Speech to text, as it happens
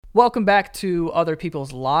Welcome back to Other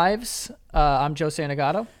People's Lives. I'm Joe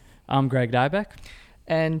Santagato. I'm Greg Dybeck.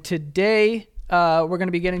 And today we're going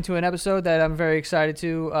to be getting to an episode that I'm very excited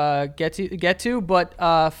to get to. But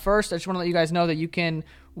first, I just want to let you guys know that you can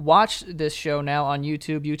watch this show now on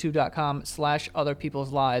YouTube,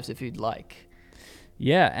 youtube.com/otherpeopleslives if you'd like.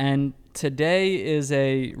 Yeah, and today is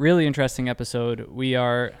a really interesting episode. We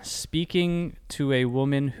are speaking to a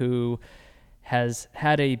woman who has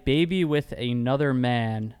had a baby with another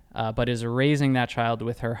man, but is raising that child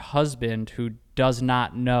with her husband, who does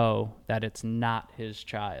not know that it's not his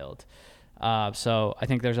child. So I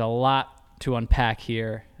think there's a lot to unpack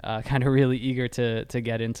here. Kind of really eager to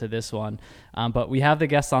get into this one. But we have the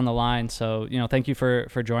guests on the line, so thank you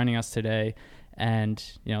for joining us today and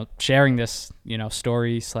sharing this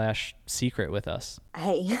story/secret with us.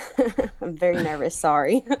 Hey, I'm very nervous.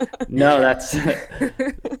 Sorry. No, that's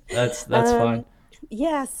fine.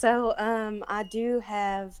 Yeah, so I do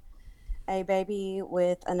have a baby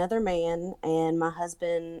with another man, and my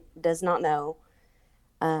husband does not know.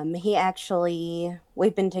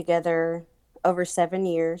 We've been together over 7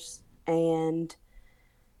 years, and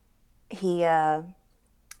he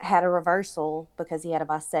had a reversal because he had a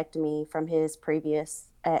vasectomy from his previous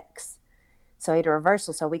ex. So he had a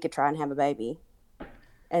reversal so we could try and have a baby.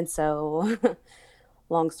 And so,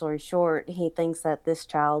 long story short, he thinks that this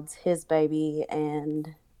child's his baby,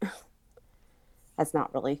 and that's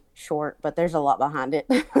not really short, but there's a lot behind it.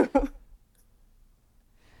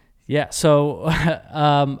 Yeah. So,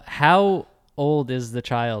 how old is the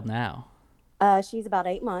child now? She's about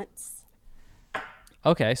 8 months.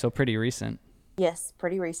 Okay, so pretty recent. Yes,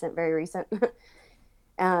 pretty recent, very recent.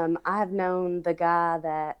 I have known the guy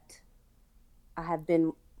that I've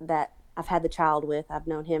had the child with. I've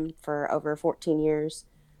known him for over 14 years.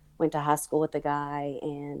 Went to high school with the guy,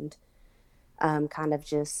 and kind of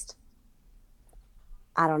just,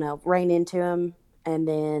 I don't know, ran into him, and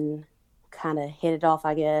then kind of hit it off,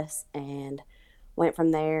 I guess, and went from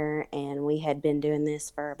there. And we had been doing this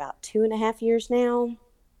for about 2.5 years now,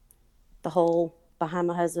 the whole behind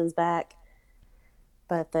my husband's back.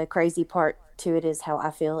 But the crazy part to it is how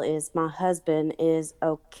I feel is my husband is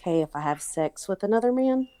okay if I have sex with another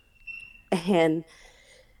man. And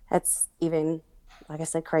that's even, like I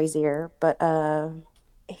said, crazier. But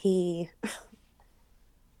he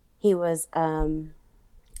was,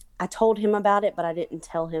 I told him about it, but I didn't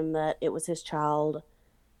tell him that it was his child.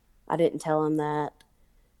 I didn't tell him that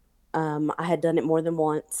I had done it more than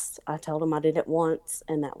once. I told him I did it once,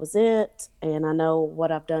 and that was it. And I know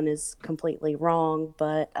what I've done is completely wrong,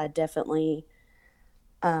 but I definitely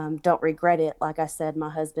don't regret it. Like I said, my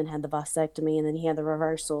husband had the vasectomy, and then he had the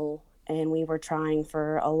reversal, and we were trying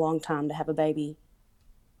for a long time to have a baby.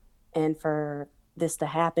 And for this to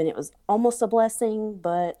happen, it was almost a blessing,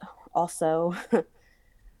 but also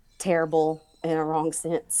terrible in a wrong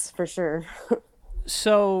sense, for sure.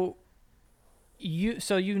 So you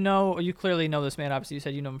clearly know this man. Obviously, you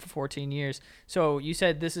said you know him for 14 years. So you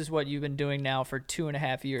said this is what you've been doing now for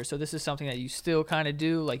 2.5 years. So this is something that you still kind of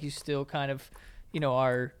do, like you still kind of,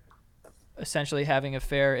 are essentially having an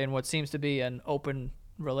affair in what seems to be an open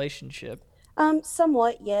relationship.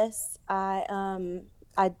 Somewhat, yes. My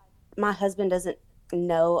husband doesn't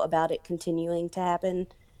know about it continuing to happen,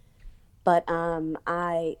 but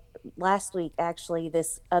last week, actually,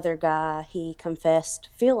 this other guy, he confessed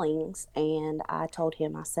feelings, and I told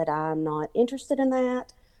him, I said, I'm not interested in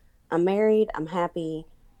that. I'm married. I'm happy.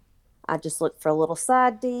 I just look for a little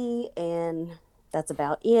side D, and that's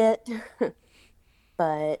about it.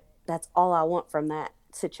 But that's all I want from that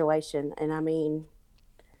situation. And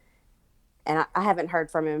I haven't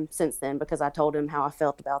heard from him since then because I told him how I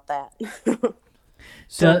felt about that.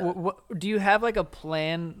 So do you have like a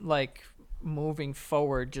plan, like moving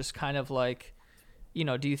forward, just kind of like,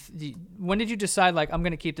 when did you decide, like, I'm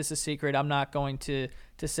going to keep this a secret, I'm not going to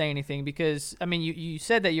say anything? Because I mean, you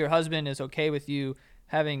said that your husband is okay with you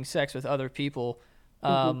having sex with other people,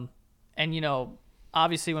 and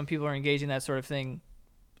obviously when people are engaging in that sort of thing,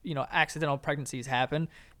 accidental pregnancies happen.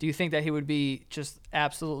 Do you think that he would be just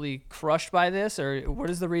absolutely crushed by this, or what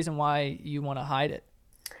is the reason why you want to hide it?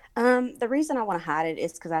 The reason I want to hide it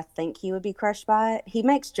is because I think he would be crushed by it. He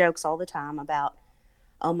makes jokes all the time about,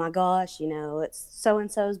 oh my gosh, it's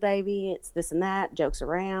so-and-so's baby, it's this and that, jokes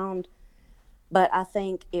around. But I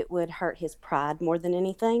think it would hurt his pride more than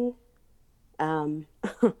anything. And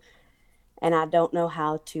I don't know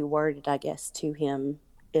how to word it, I guess, to him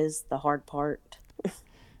is the hard part.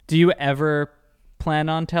 Do you ever plan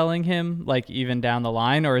on telling him, like, even down the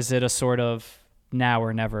line, or is it a sort of now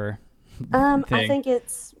or never thing? I think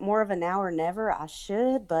it's more of a now or never. I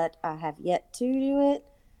should, but I have yet to do it.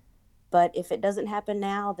 But if it doesn't happen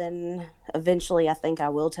now, then eventually I think I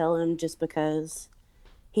will tell him, just because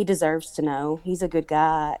he deserves to know. He's a good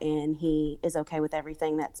guy and he is okay with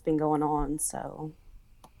everything that's been going on. So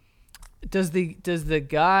does the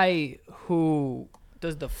guy who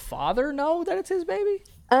does the father know that it's his baby?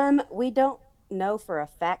 We don't know for a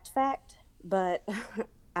fact, but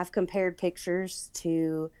I've compared pictures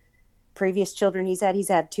to previous children he's had. He's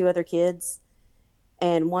had two other kids,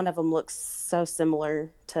 and one of them looks so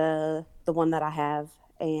similar to the one that I have.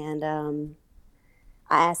 And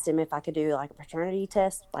I asked him if I could do like a paternity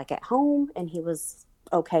test, like at home, and he was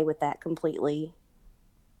okay with that completely.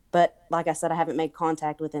 But like I said, I haven't made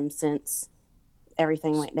contact with him since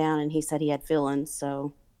everything went down, and he said he had feelings.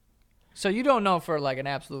 So you don't know for like an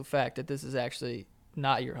absolute fact that this is actually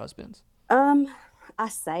not your husband's? I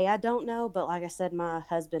say I don't know, but like I said, my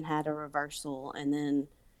husband had a reversal, and then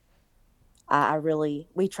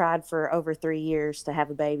we tried for over 3 years to have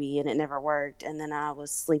a baby, and it never worked. And then I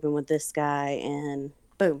was sleeping with this guy, and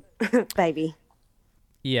boom, baby.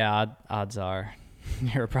 Yeah, odds are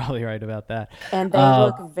you're probably right about that. And they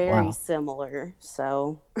look very similar.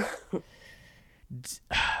 So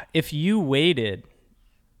if you waited,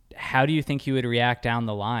 how do you think you would react down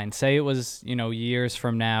the line? Say it was, years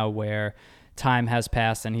from now where time has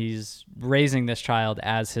passed and he's raising this child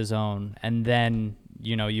as his own, and then,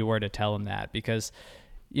 you were to tell him that, because,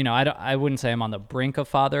 I wouldn't say I'm on the brink of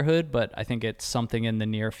fatherhood, but I think it's something in the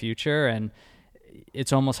near future, and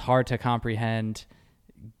it's almost hard to comprehend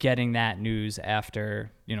getting that news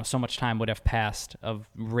after, so much time would have passed of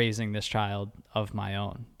raising this child of my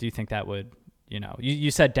own. Do you think that would,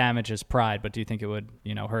 you said damage his pride, but do you think it would,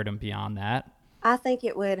 hurt him beyond that? I think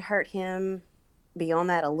it would hurt him beyond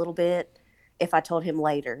that a little bit if I told him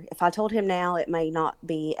later. If I told him now, it may not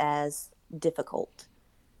be as difficult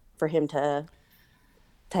for him to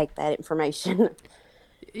take that information.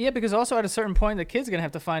 Yeah, because also at a certain point, the kid's going to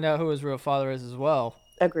have to find out who his real father is as well.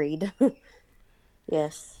 Agreed.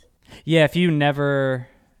 Yes. Yeah, if you never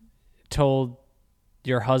told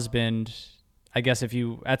your husband, I guess if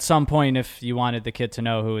you, at some point, if you wanted the kid to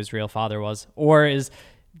know who his real father was,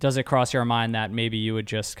 does it cross your mind that maybe you would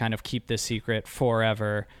just kind of keep this secret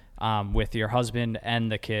forever with your husband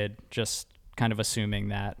and the kid, just kind of assuming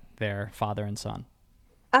that they're father and son?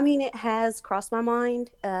 I mean, it has crossed my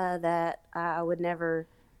mind that I would never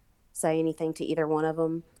say anything to either one of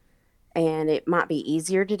them. And it might be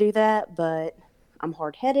easier to do that, but I'm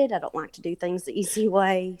hard-headed. I don't like to do things the easy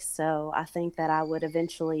way. So I think that I would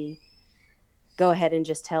eventually go ahead and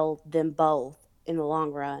just tell them both in the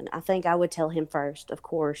long run. I think I would tell him first, of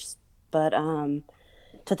course, but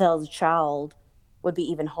to tell the child would be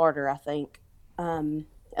even harder, I think,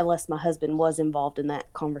 unless my husband was involved in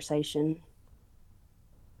that conversation.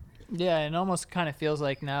 Yeah, it almost kind of feels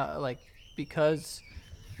like now, like, because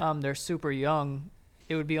they're super young,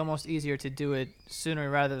 it would be almost easier to do it sooner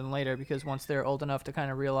rather than later, because once they're old enough to kind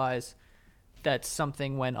of realize that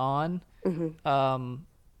something went on,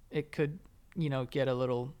 it could, get a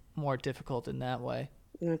little more difficult in that way.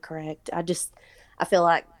 Correct. I feel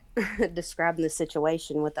like describing the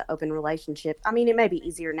situation with the open relationship, I mean, it may be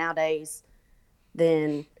easier nowadays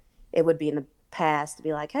than it would be in the past to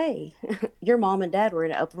be like, hey, your mom and dad were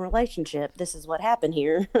in an open relationship. This is what happened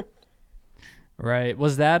here. Right.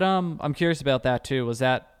 Was that, I'm curious about that too. Was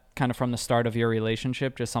that kind of from the start of your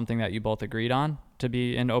relationship, just something that you both agreed on, to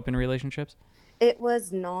be in open relationships? It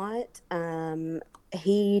was not.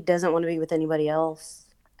 He doesn't want to be with anybody else.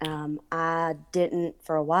 I didn't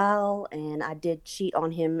for a while, and I did cheat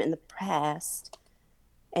on him in the past.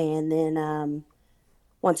 And then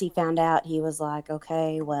once he found out, he was like,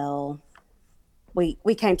 okay, well,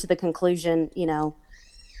 we came to the conclusion,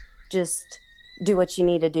 just do what you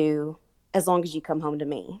need to do as long as you come home to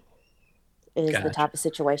me, is the type of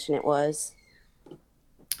situation it was.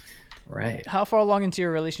 Right. How far along into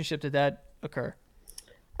your relationship did that occur?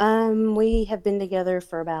 We have been together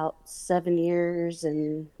for about 7 years,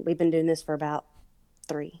 and we've been doing this for about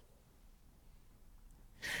 3.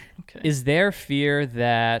 Okay. Is there fear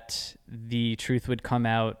that the truth would come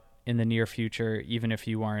out in the near future, even if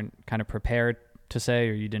you weren't kind of prepared to say,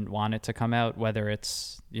 or you didn't want it to come out, whether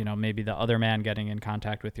it's, maybe the other man getting in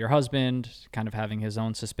contact with your husband, kind of having his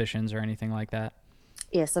own suspicions or anything like that?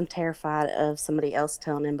 Yes, I'm terrified of somebody else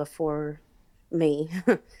telling him before me.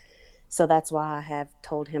 So that's why I have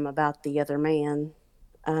told him about the other man.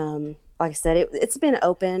 Like I said, it's been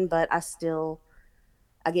open, but I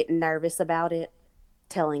get nervous about it,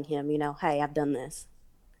 telling him, hey, I've done this.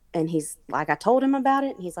 And he's like, I told him about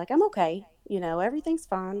it, and he's like, I'm okay. Everything's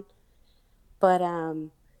fine. But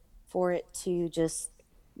for it to just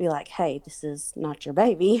be like, hey, this is not your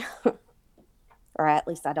baby. or at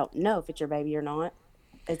least I don't know if it's your baby or not.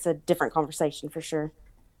 It's a different conversation for sure.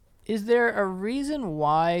 Is there a reason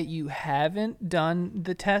why you haven't done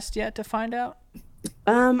the test yet to find out?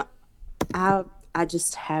 Um, I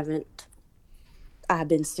just haven't. I've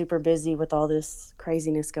been super busy with all this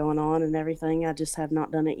craziness going on and everything. I just have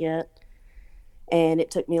not done it yet. And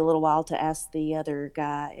it took me a little while to ask the other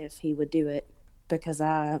guy if he would do it because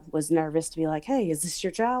I was nervous to be like, "Hey, is this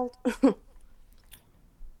your child?"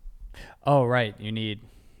 Oh, right. You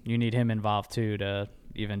need him involved too to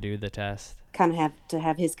even do the test. Kind of have to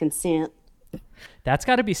have his consent. That's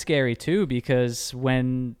got to be scary too, because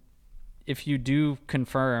if you do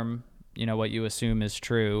confirm, what you assume is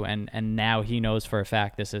true, and now he knows for a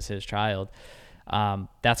fact this is his child,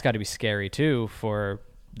 that's got to be scary too, for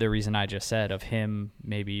the reason I just said, of him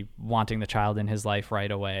maybe wanting the child in his life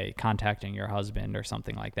right away, contacting your husband or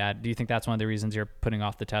something like that. Do you think that's one of the reasons you're putting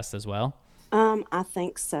off the test as well? I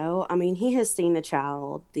think so. I mean, he has seen the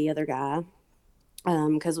child, the other guy,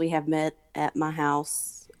 because we have met at my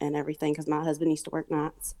house and everything, because my husband used to work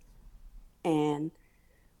nights. And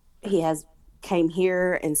he has came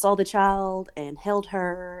here and saw the child and held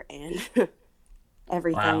her and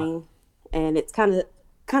everything. Wow. And it's kind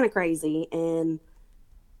of crazy, and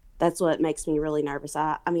that's what makes me really nervous.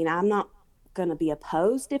 I mean, I'm not going to be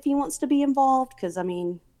opposed if he wants to be involved, because I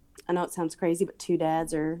mean, I know it sounds crazy, but two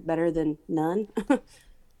dads are better than none.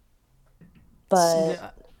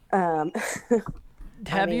 But Have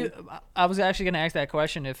I mean, you? I was actually going to ask that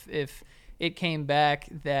question. If it came back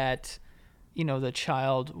that the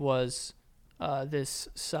child was this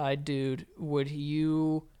side dude, would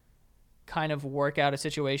you kind of work out a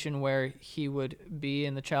situation where he would be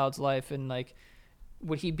in the child's life, and like,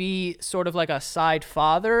 would he be sort of like a side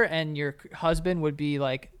father, and your husband would be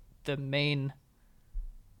like the main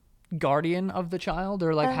guardian of the child,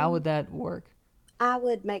 or like how would that work? I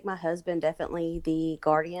would make my husband definitely the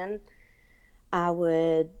guardian. I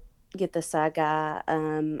would get the side guy.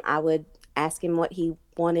 I would ask him what he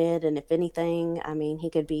wanted, and if anything, I mean, he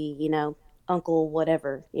could be, uncle,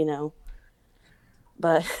 whatever,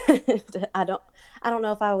 But I don't, I don't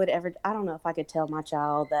know if I would ever. I don't know if I could tell my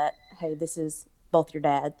child that, hey, this is both your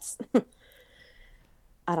dads.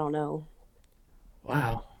 I don't know.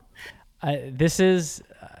 Wow. This is.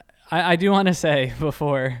 I do want to say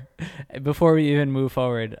before we even move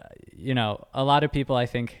forward, a lot of people I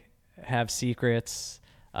think have secrets,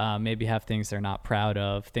 maybe have things they're not proud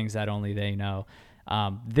of, things that only they know.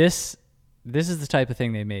 This is the type of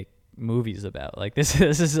thing they make movies about. Like this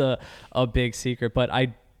is a big secret, but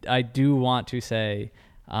I do want to say,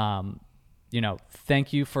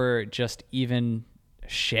 thank you for just even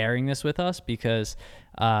sharing this with us, because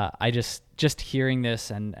I just hearing this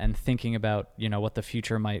and thinking about what the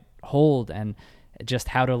future might hold and just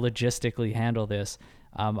how to logistically handle this.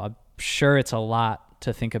 I'm sure it's a lot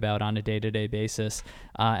to think about on a day-to-day basis,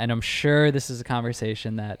 and I'm sure this is a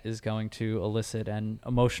conversation that is going to elicit an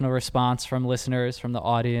emotional response from listeners, from the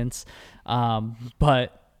audience.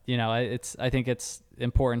 But I think it's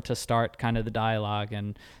important to start kind of the dialogue,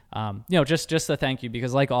 and just a thank you,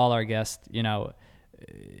 because like all our guests,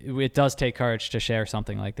 it does take courage to share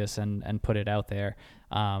something like this and put it out there,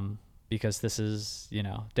 because this is,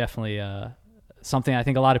 definitely something I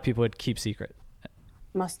think a lot of people would keep secret.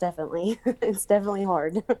 Most definitely, it's definitely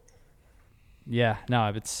hard. Yeah,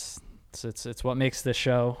 no, it's what makes the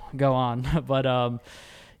show go on. But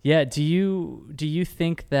yeah, do you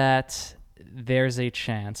think that there's a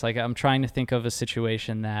chance? Like, I'm trying to think of a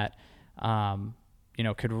situation that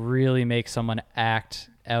could really make someone act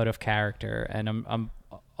out of character, and I'm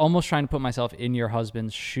almost trying to put myself in your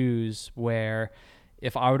husband's shoes, where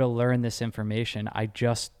if I were to learn this information, I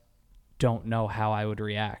just don't know how I would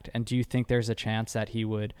react. And do you think there's a chance that he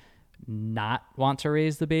would not want to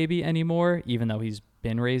raise the baby anymore, even though he's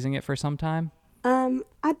been raising it for some time?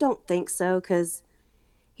 I don't think so, because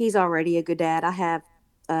he's already a good dad. I have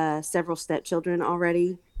several stepchildren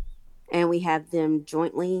already, and we have them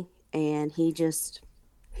jointly, and he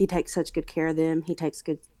takes such good care of them. He takes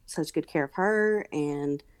such good care of her,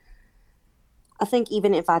 and I think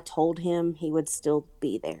even if I told him, he would still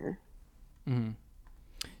be there. Mm-hmm.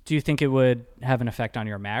 Do you think it would have an effect on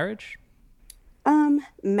your marriage?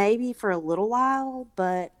 Maybe for a little while,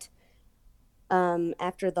 but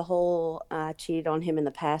after the whole I cheated on him in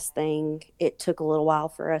the past thing, it took a little while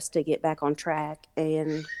for us to get back on track,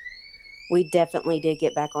 and we definitely did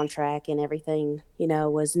get back on track, and everything,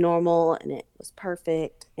 was normal, and it was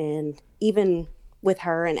perfect, and even with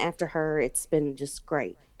her and after her, it's been just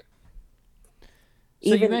great.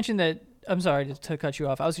 So you mentioned that, I'm sorry to cut you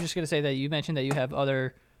off. I was just going to say that you mentioned that you have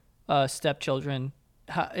other stepchildren.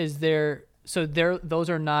 Is there So those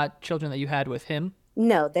are not children that you had with him?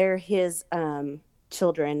 No, they're his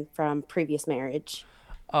children from previous marriage.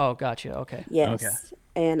 Oh, gotcha. Okay. Yes. Okay.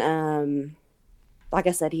 And like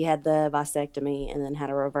I said, he had the vasectomy and then had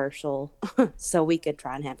a reversal so we could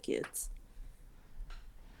try and have kids.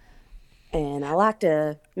 And I like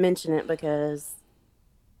to mention it because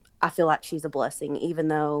I feel like she's a blessing, even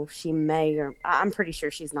though she may, or I'm pretty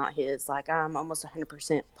sure she's not his. Like, I'm almost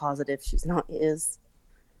 100% positive she's not his.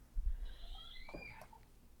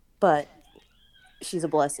 But she's a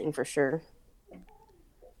blessing for sure.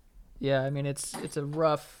 Yeah, I mean, it's a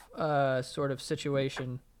rough sort of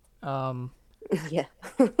situation. Yeah.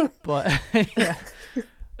 But yeah.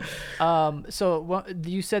 So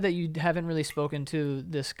you said that you haven't really spoken to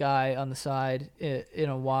this guy on the side in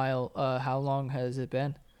a while. How long has it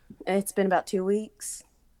been? It's been about 2 weeks.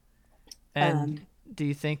 And do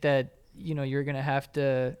you think that, you're going to have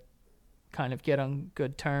to kind of get on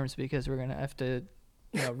good terms because we're going to have to,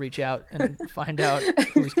 reach out and find out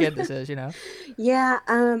whose kid this is, Yeah,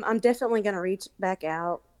 I'm definitely going to reach back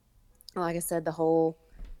out. Like I said, the whole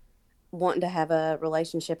wanting to have a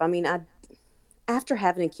relationship. I mean, after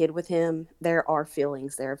having a kid with him, there are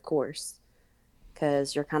feelings there, of course,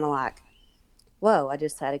 because you're kind of like, whoa, I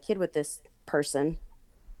just had a kid with this person.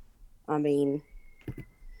 I mean,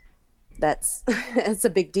 that's a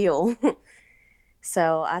big deal.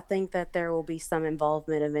 So I think that there will be some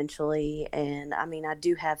involvement eventually. And I mean, I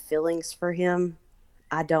do have feelings for him.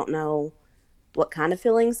 I don't know what kind of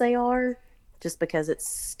feelings they are just because it's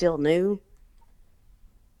still new.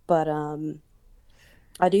 But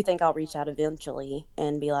I do think I'll reach out eventually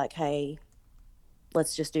and be like, hey,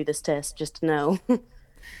 let's just do this test just to know.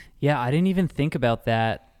 Yeah, I didn't even think about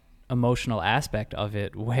that emotional aspect of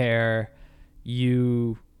it where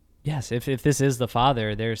if this is the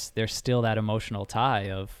father, there's still that emotional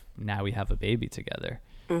tie of now we have a baby together.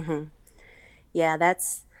 Mm-hmm. Yeah,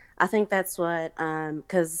 I think that's what,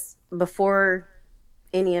 because before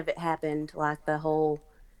any of it happened, like the whole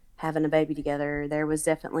having a baby together, there was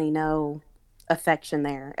definitely no affection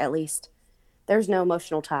there. At least there's no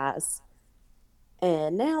emotional ties.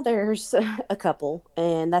 And now there's a couple,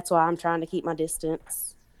 and that's why I'm trying to keep my distance.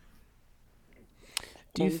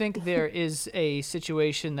 Do you think there is a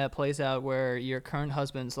situation that plays out where your current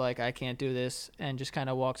husband's like, I can't do this, and just kind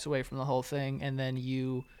of walks away from the whole thing, and then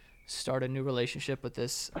you start a new relationship with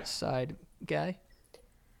this side guy?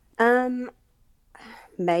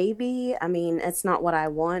 Maybe. I mean, it's not what I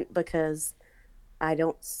want because I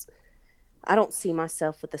don't see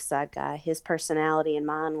myself with the side guy. His personality and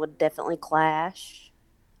mine would definitely clash.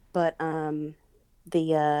 But my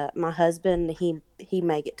husband, he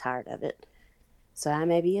may get tired of it. So I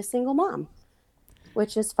may be a single mom,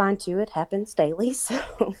 which is fine too. It happens daily.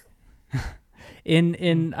 So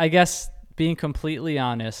in I guess being completely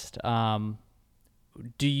honest,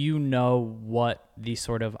 do you know what the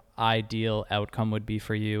sort of ideal outcome would be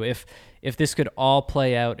for you if this could all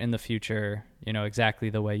play out in the future,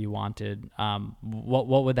 exactly the way you wanted?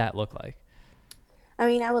 What would that look like? I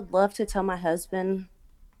mean, I would love to tell my husband,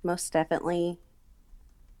 most definitely,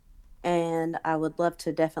 and I would love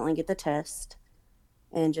to definitely get the test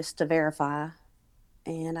and just to verify.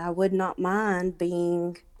 And I would not mind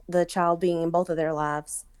being the child being in both of their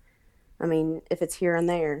lives. I mean, if it's here and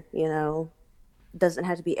there, it doesn't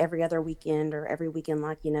have to be every other weekend or every weekend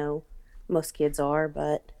like, most kids are.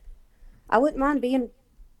 But I wouldn't mind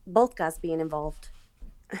both guys being involved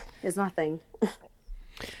is my thing.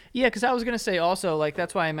 Yeah, because I was going to say also, like,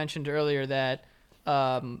 that's why I mentioned earlier that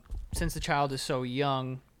since the child is so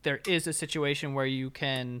young, there is a situation where you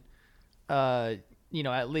can,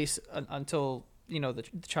 at least until, the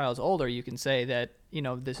child's older, you can say that,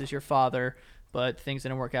 this is your father, but things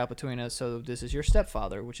didn't work out between us, so this is your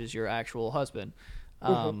stepfather, which is your actual husband.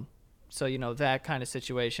 Mm-hmm. So, that kind of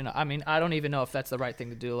situation. I mean, I don't even know if that's the right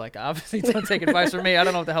thing to do. Like, obviously, don't take advice from me. I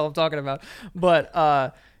don't know what the hell I'm talking about. But,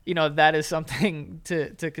 that is something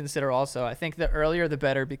to consider also. I think the earlier the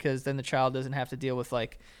better, because then the child doesn't have to deal with,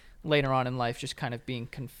 like, later on in life just kind of being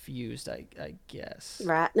confused, I guess.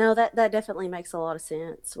 Right. No, that definitely makes a lot of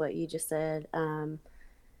sense, what you just said.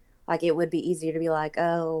 Like, it would be easier to be like,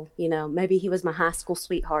 oh, maybe he was my high school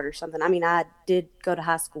sweetheart or something. I mean, I did go to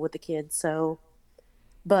high school with the kids,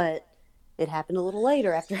 but it happened a little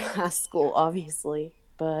later after high school, obviously.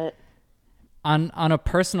 But on a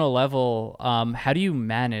personal level, how do you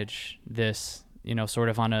manage this, sort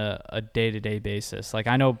of on a day-to-day basis? Like,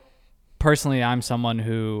 I know personally, I'm someone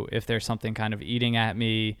who, if there's something kind of eating at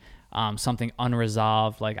me, something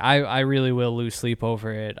unresolved, like I really will lose sleep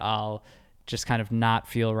over it. I'll just kind of not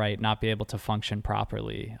feel right, not be able to function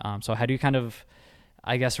properly. So how do you kind of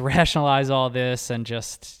I guess, rationalize all this and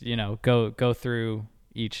just, go through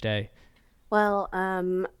each day? Well,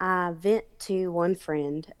 I vent to one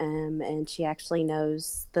friend, and she actually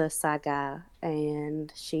knows the side guy,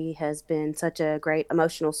 and she has been such a great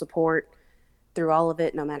emotional support through all of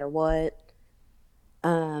it, no matter what.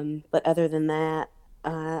 But other than that,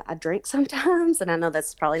 I drink sometimes, and I know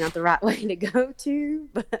that's probably not the right way to go to,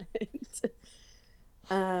 but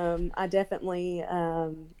I definitely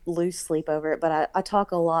lose sleep over it. But I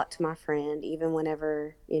talk a lot to my friend, even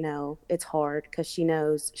whenever, it's hard, because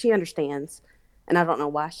she understands. And I don't know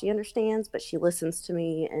why she understands, but she listens to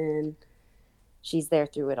me, and she's there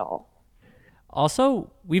through it all.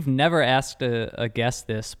 Also, we've never asked a guest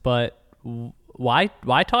this, but why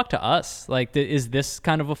talk to us? Like, is this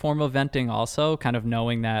kind of a form of venting also, kind of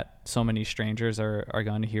knowing that so many strangers are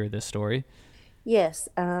going to hear this story? Yes,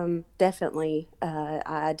 definitely.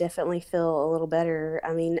 I definitely feel a little better.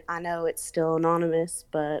 I mean, I know it's still anonymous,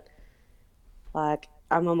 but like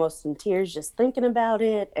I'm almost in tears just thinking about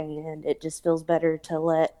it, and it just feels better to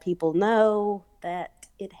let people know that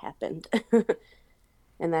it happened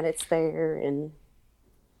and that it's there. And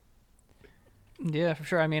Yeah, for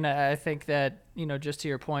sure. I mean, I think that, just to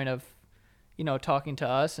your point of, talking to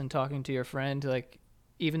us and talking to your friend, like,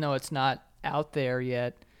 even though it's not out there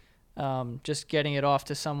yet, just getting it off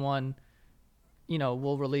to someone,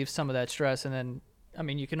 will relieve some of that stress. And then, I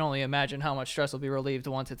mean, you can only imagine how much stress will be relieved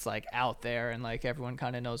once it's like out there and like everyone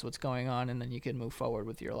kind of knows what's going on, and then you can move forward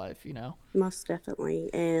with your life, most definitely.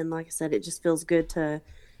 And like I said, it just feels good to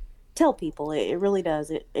tell people. It really does.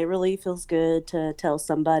 It really feels good to tell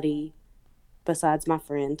somebody besides my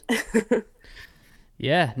friend.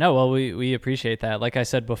 Yeah, no, well, we appreciate that. Like I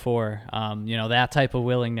said before, that type of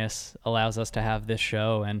willingness allows us to have this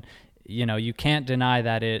show. And, you can't deny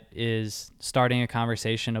that it is starting a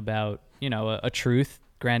conversation about, a truth.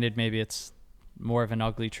 Granted, maybe it's more of an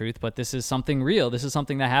ugly truth, but this is something real. This is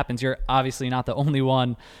something that happens. You're obviously not the only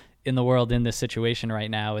one in the world in this situation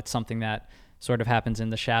right now. It's something that sort of happens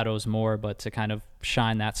in the shadows more, but to kind of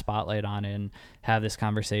shine that spotlight on it and have this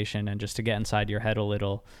conversation and just to get inside your head a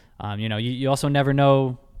little. You also never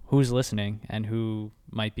know who's listening and who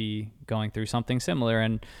might be going through something similar.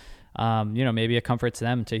 And, maybe it comforts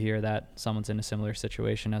them to hear that someone's in a similar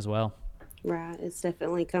situation as well. Right. It's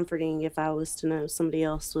definitely comforting if I was to know somebody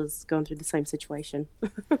else was going through the same situation.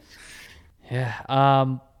 Yeah.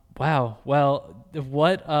 Wow. Well,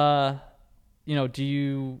 what, do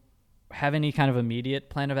you have any kind of immediate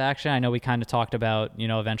plan of action? I know we kind of talked about,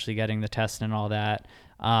 eventually getting the test and all that.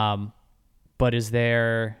 But is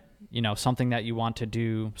there, something that you want to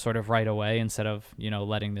do sort of right away instead of,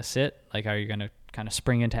 letting this sit? Like, are you going to kind of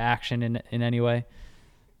spring into action in any way?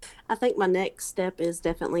 I think my next step is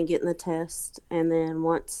definitely getting the test. And then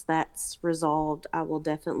once that's resolved, I will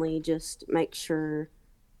definitely just make sure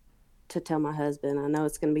to tell my husband. I know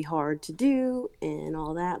it's going to be hard to do and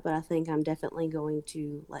all that, but I think I'm definitely going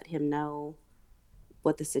to let him know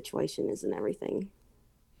what the situation is and everything.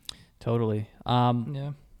 Totally.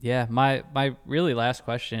 Yeah. Yeah. My really last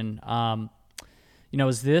question,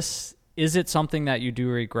 is it something that you do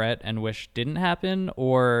regret and wish didn't happen?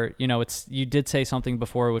 Or, you did say something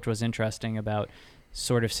before, which was interesting about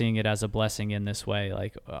sort of seeing it as a blessing in this way.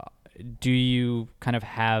 Like, do you kind of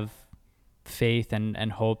have faith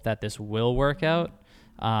and hope that this will work out?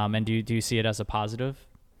 And do you see it as a positive?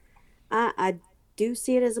 I do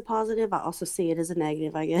see it as a positive. I also see it as a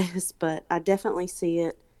negative, I guess, but I definitely see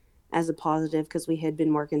it as a positive because we had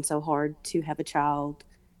been working so hard to have a child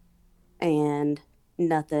and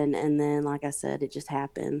nothing. And then, like I said, it just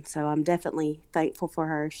happened. So I'm definitely thankful for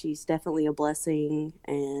her. She's definitely a blessing.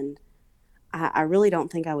 And I really don't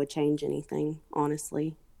think I would change anything,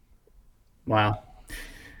 honestly. Wow.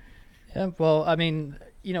 Yeah, well, I mean,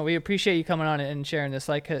 we appreciate you coming on and sharing this.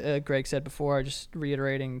 Like Greg said before, just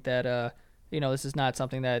reiterating that, this is not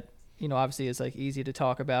something that, obviously is like easy to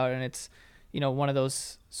talk about. And it's, one of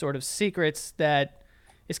those sort of secrets that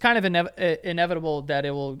is kind of inevitable that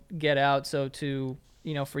it will get out. So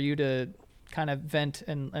for you to kind of vent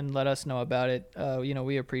and let us know about it,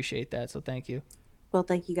 we appreciate that. So thank you. Well,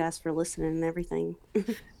 thank you guys for listening and everything.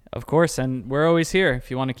 Of course, and we're always here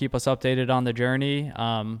if you want to keep us updated on the journey.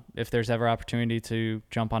 If there's ever opportunity to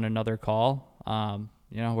jump on another call,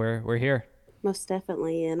 we're here. Most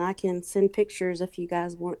definitely, and I can send pictures if you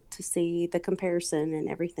guys want to see the comparison and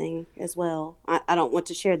everything as well. I don't want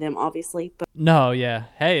to share them, obviously, but no, yeah,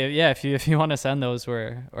 hey, yeah, if you want to send those,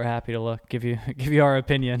 we're happy to look, give you our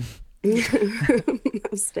opinion.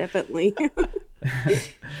 Most definitely.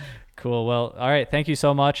 Cool. Well, all right. Thank you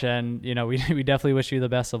so much. And, we definitely wish you the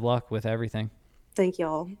best of luck with everything. Thank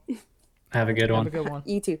y'all. Have a good one. Have a good one.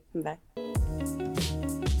 You too. Bye.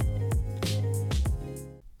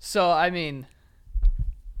 So, I mean,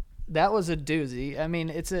 that was a doozy. I mean,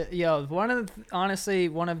 it's honestly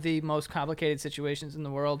one of the most complicated situations in the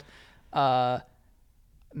world.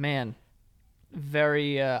 Man,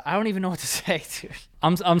 very. I don't even know what to say, dude.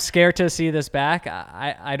 I'm scared to see this back.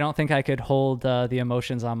 I don't think I could hold the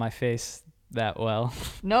emotions on my face that well.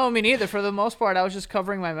 No, me neither. For the most part, I was just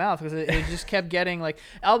covering my mouth because it just kept getting like.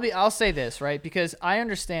 I'll say this, right, because I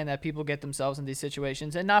understand that people get themselves in these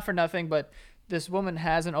situations, and not for nothing, but this woman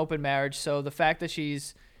has an open marriage, so the fact that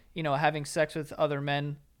she's, having sex with other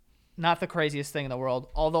men, not the craziest thing in the world.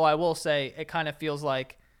 Although I will say it kind of feels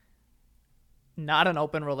like not an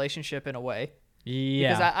open relationship in a way.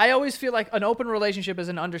 Yeah. Because I always feel like an open relationship is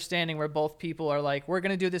an understanding where both people are like, we're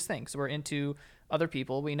going to do this thing because we're into other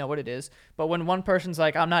people. We know what it is. But when one person's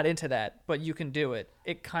like, I'm not into that, but you can do it,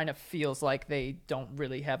 it kind of feels like they don't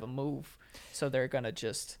really have a move. So they're going to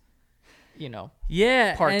just,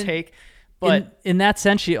 partake. But in that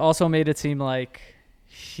sense, she also made it seem like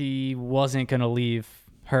she wasn't going to leave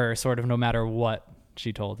her sort of no matter what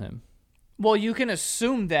she told him. Well, you can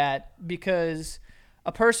assume that because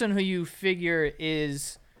a person who you figure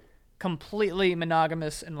is completely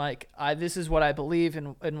monogamous and like, this is what I believe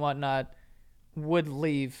and whatnot, would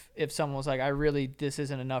leave if someone was like, this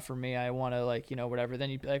isn't enough for me. I want to whatever. Then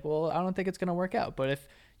you'd be like, well, I don't think it's going to work out. But if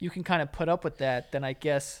you can kind of put up with that, then I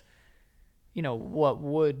guess, what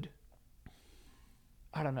would,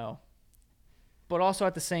 I don't know. But also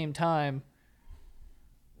at the same time,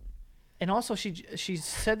 and also she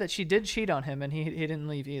said that she did cheat on him and he didn't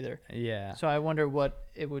leave either. Yeah. So I wonder what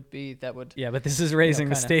it would be that would. Yeah, but this is raising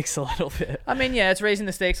the stakes a little bit. I mean, yeah, it's raising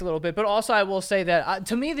the stakes a little bit. But also I will say that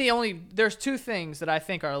to me, there's two things that I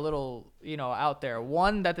think are a little, out there.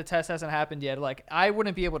 One, that the test hasn't happened yet. Like I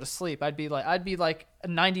wouldn't be able to sleep. I'd be like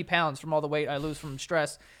 90 pounds from all the weight I lose from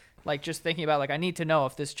stress. Like just thinking about I need to know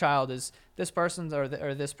if this child is this person's or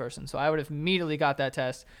this person. So I would have immediately got that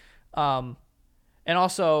test. And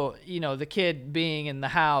also, the kid being in the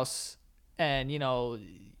house and,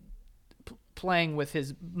 playing with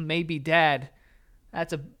his maybe dad,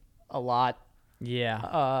 that's a lot.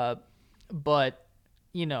 Yeah. But,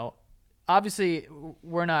 obviously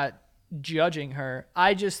we're not judging her.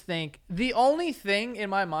 I just think the only thing in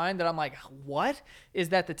my mind that I'm like, what, is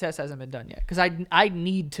that the test hasn't been done yet. Because I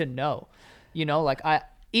need to know,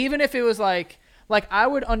 even if it was like I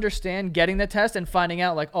would understand getting the test and finding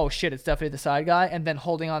out oh shit, it's definitely the side guy, and then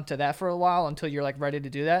holding on to that for a while until you're ready to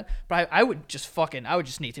do that. But I would just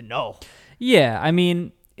need to know. Yeah, I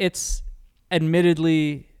mean, it's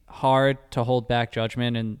admittedly hard to hold back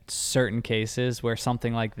judgment in certain cases where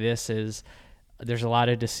something like this there's a lot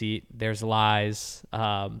of deceit, there's lies,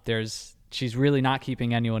 she's really not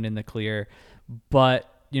keeping anyone in the clear. But,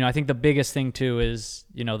 I think the biggest thing too is,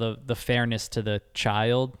 the fairness to the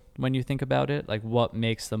child when you think about it, what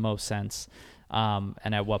makes the most sense, and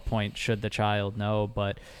at what point should the child know.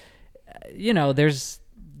 But, there's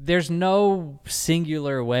no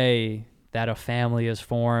singular way that a family is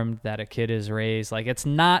formed, that a kid is raised. It's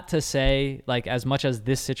not to say, as much as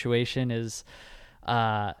this situation is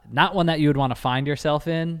not one that you would want to find yourself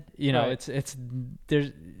in, right.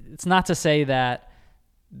 It's not to say that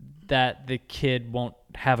the kid won't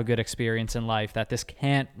have a good experience in life, that this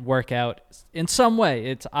can't work out in some way.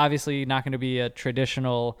 It's obviously not going to be a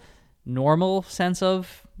traditional, normal sense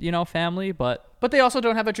of, family, but they also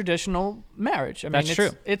don't have a traditional marriage. I mean, that's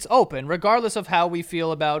true. It's open, regardless of how we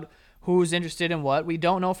feel about who's interested in what. We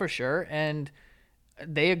don't know for sure, and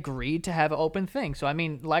they agreed to have an open thing. So, I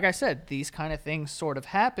mean, like I said, these kind of things sort of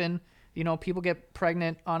happen. People get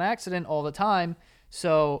pregnant on accident all the time.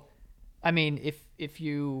 So, I mean, if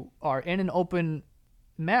you are in an open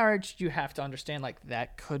marriage, you have to understand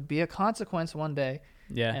that could be a consequence one day.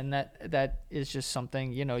 Yeah. And that is just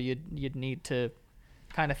something, you'd need to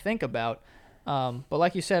kind of think about. But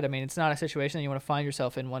like you said, I mean, it's not a situation that you want to find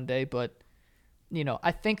yourself in one day, but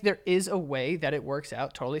I think there is a way that it works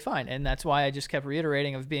out totally fine. And that's why I just kept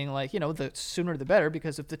reiterating of being the sooner the better,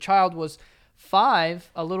 because if the child was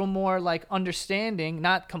 5, a little more understanding,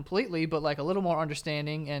 not completely, but a little more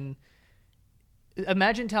understanding. And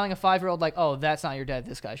imagine telling a 5-year-old oh, that's not your dad,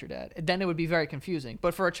 this guy's your dad. Then it would be very confusing.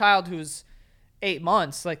 But for a child who's 8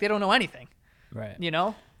 months, they don't know anything. Right.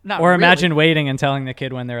 Not or really. Imagine waiting and telling the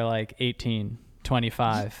kid when they're 18,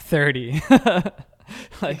 25, 30.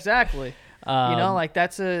 Exactly.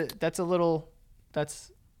 That's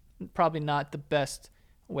probably not the best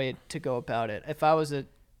way to go about it. If I was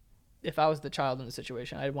the child in the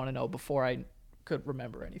situation, I'd want to know before I could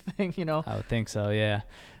remember anything, I would think so. Yeah.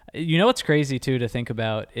 What's crazy too to think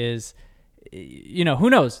about is you know, who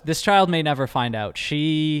knows? This child may never find out.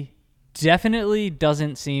 She definitely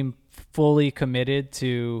doesn't seem fully committed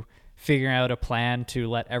to figuring out a plan to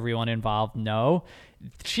let everyone involved know.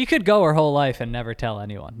 She could go her whole life and never tell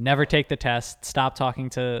anyone, never take the test, stop talking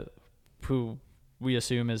to who we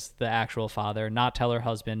assume is the actual father, not tell her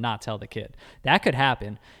husband, not tell the kid. That could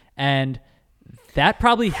happen. And that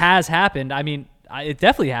probably has happened. I mean, it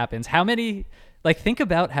definitely happens. How many, like, think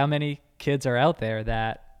about how many kids are out there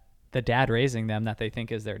that the dad raising them that they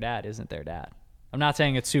think is their dad isn't their dad. I'm not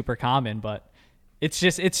saying it's super common, but it's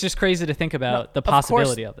just crazy to think about the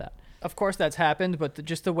possibility of that. Of course that's happened, but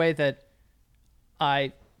just the way that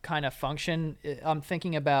I kind of function, I'm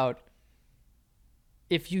thinking about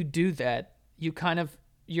if you do that, you kind of,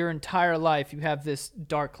 your entire life, you have this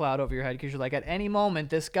dark cloud over your head because you're like, at any moment,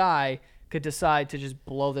 this guy could decide to just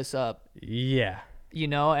blow this up. Yeah. You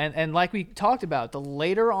know, and like we talked about, the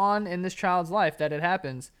later on in this child's life that it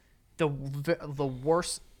happens, the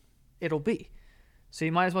worse it'll be. So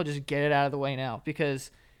you might as well just get it out of the way now,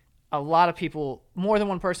 because a lot of people, more than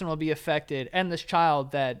one person will be affected, and this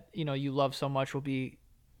child that, you know, you love so much will be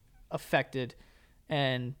affected,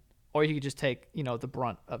 or you could just take, you know, the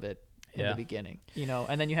brunt of it in the beginning, you know,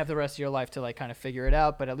 and then you have the rest of your life to like kind of figure it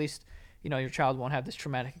out, but at least, you know, your child won't have this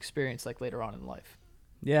traumatic experience like later on in life.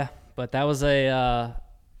 Yeah, but that was a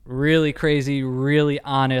really crazy, really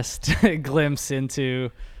honest glimpse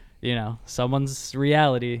into, you know, someone's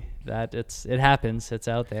reality, that it happens, it's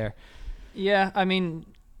out there. Yeah, I mean,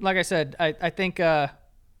 like I said, I think, I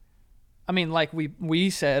mean, like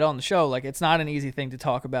we said on the show, like, it's not an easy thing to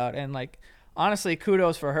talk about, and like, honestly,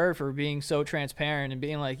 kudos for her for being so transparent and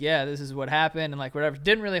being like, yeah, this is what happened, and like whatever.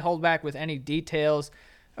 Didn't really hold back with any details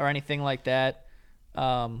or anything like that.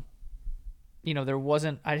 You know,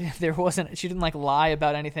 she didn't like lie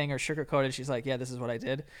about anything or sugarcoat it. She's like, yeah, this is what I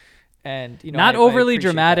did. And, you know, not overly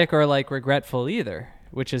dramatic or like regretful either,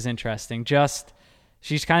 which is interesting. It just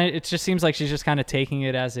seems like she's just kind of taking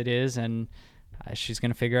it as it is, and she's going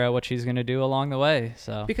to figure out what she's going to do along the way.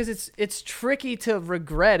 So, because it's tricky to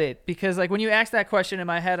regret it, because like when you ask that question in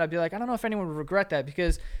my head, I'd be like, I don't know if anyone would regret that,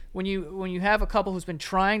 because when you have a couple who's been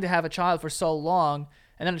trying to have a child for so long,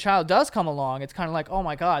 and then a child does come along, it's kind of like, oh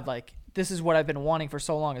my God, like, this is what I've been wanting for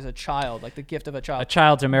so long as a child, like the gift of a child. A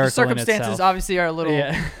child's a miracle. The circumstances in itself. Obviously are a little,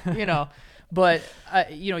 you know, but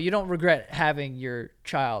you know, you don't regret having your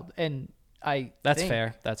child, and that's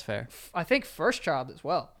fair. I think first child as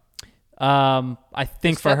well. I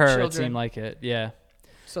think for her it seemed like it. Yeah.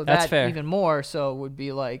 So that's fair. Even more so would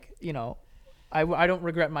be like, you know, I don't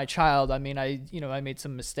regret my child. I mean, I made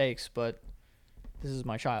some mistakes, but this is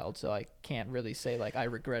my child, so I can't really say like I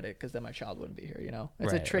regret it, because then my child wouldn't be here. You know,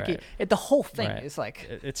 it's a tricky. The whole thing is like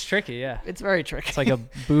it's tricky. Yeah, it's very tricky. It's like a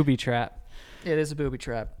booby trap. It is a booby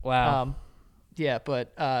trap. Wow. Yeah,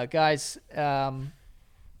 but guys,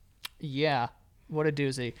 yeah, what a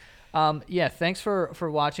doozy. Yeah, thanks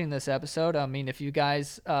for watching this episode. I mean, if you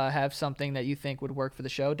guys have something that you think would work for the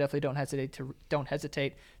show, definitely don't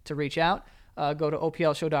hesitate to reach out. Go to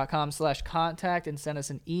oplshow.com/contact and send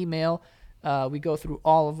us an email. We go through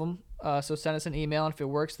all of them, so send us an email, and if it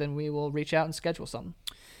works, then we will reach out and schedule something.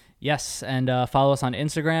 Yes, and follow us on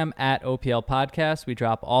Instagram at OPL Podcast. We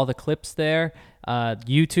drop all the clips there.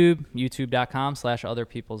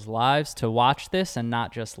 youtube.com/otherpeopleslives to watch this and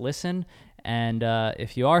not just listen. And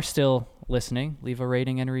if you are still listening, leave a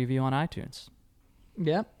rating and a review on iTunes.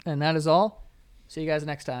 Yeah, and that is all. See you guys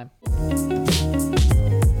next time.